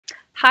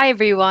Hi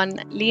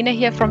everyone, Lena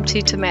here from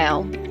Tuta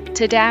Mail.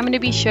 Today I'm going to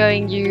be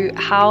showing you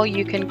how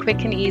you can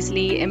quick and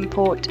easily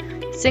import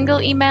single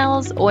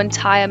emails or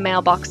entire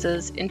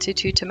mailboxes into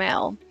Tuta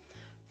Mail.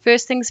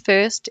 First things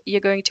first,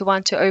 you're going to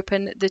want to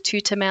open the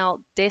Tuta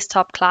Mail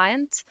desktop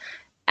client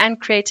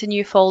and create a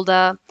new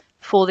folder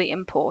for the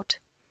import.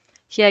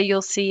 Here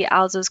you'll see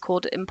ours is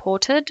called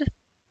Imported.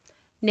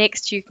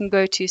 Next you can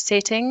go to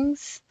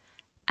Settings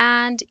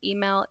and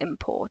Email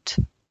Import.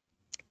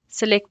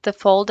 Select the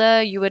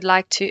folder you would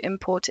like to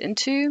import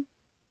into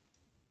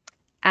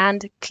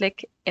and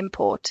click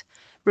Import.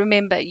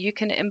 Remember, you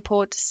can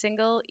import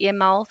single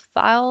email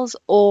files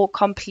or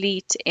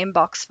complete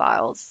inbox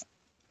files.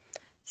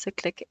 So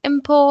click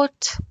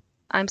Import.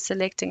 I'm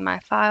selecting my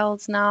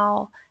files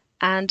now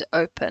and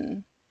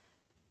Open.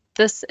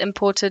 This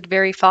imported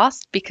very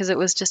fast because it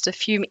was just a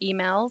few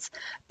emails.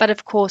 But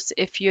of course,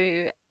 if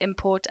you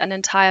import an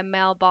entire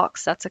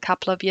mailbox that's a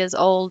couple of years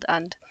old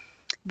and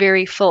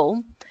very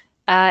full,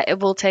 it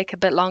will take a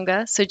bit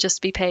longer, so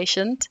just be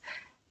patient.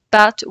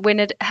 But when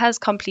it has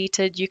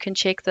completed, you can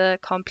check the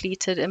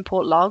completed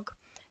import log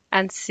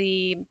and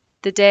see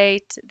the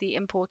date, the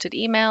imported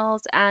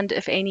emails, and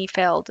if any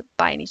failed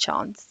by any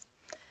chance.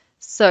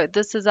 So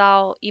this is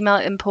our email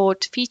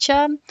import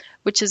feature,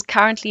 which is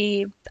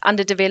currently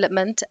under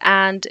development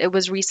and it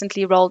was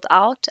recently rolled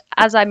out.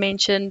 As I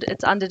mentioned,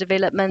 it's under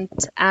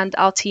development and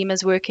our team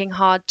is working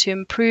hard to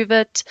improve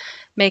it,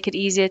 make it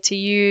easier to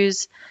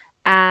use,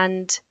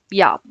 and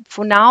yeah,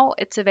 for now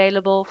it's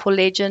available for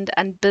Legend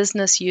and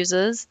business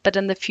users, but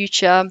in the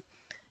future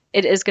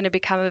it is going to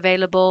become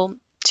available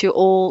to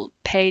all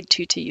paid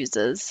Tuta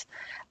users.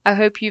 I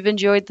hope you've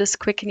enjoyed this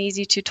quick and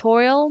easy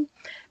tutorial.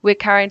 We're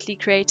currently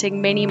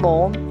creating many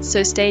more,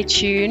 so stay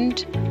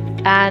tuned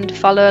and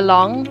follow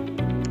along,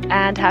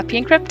 and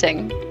happy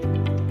encrypting!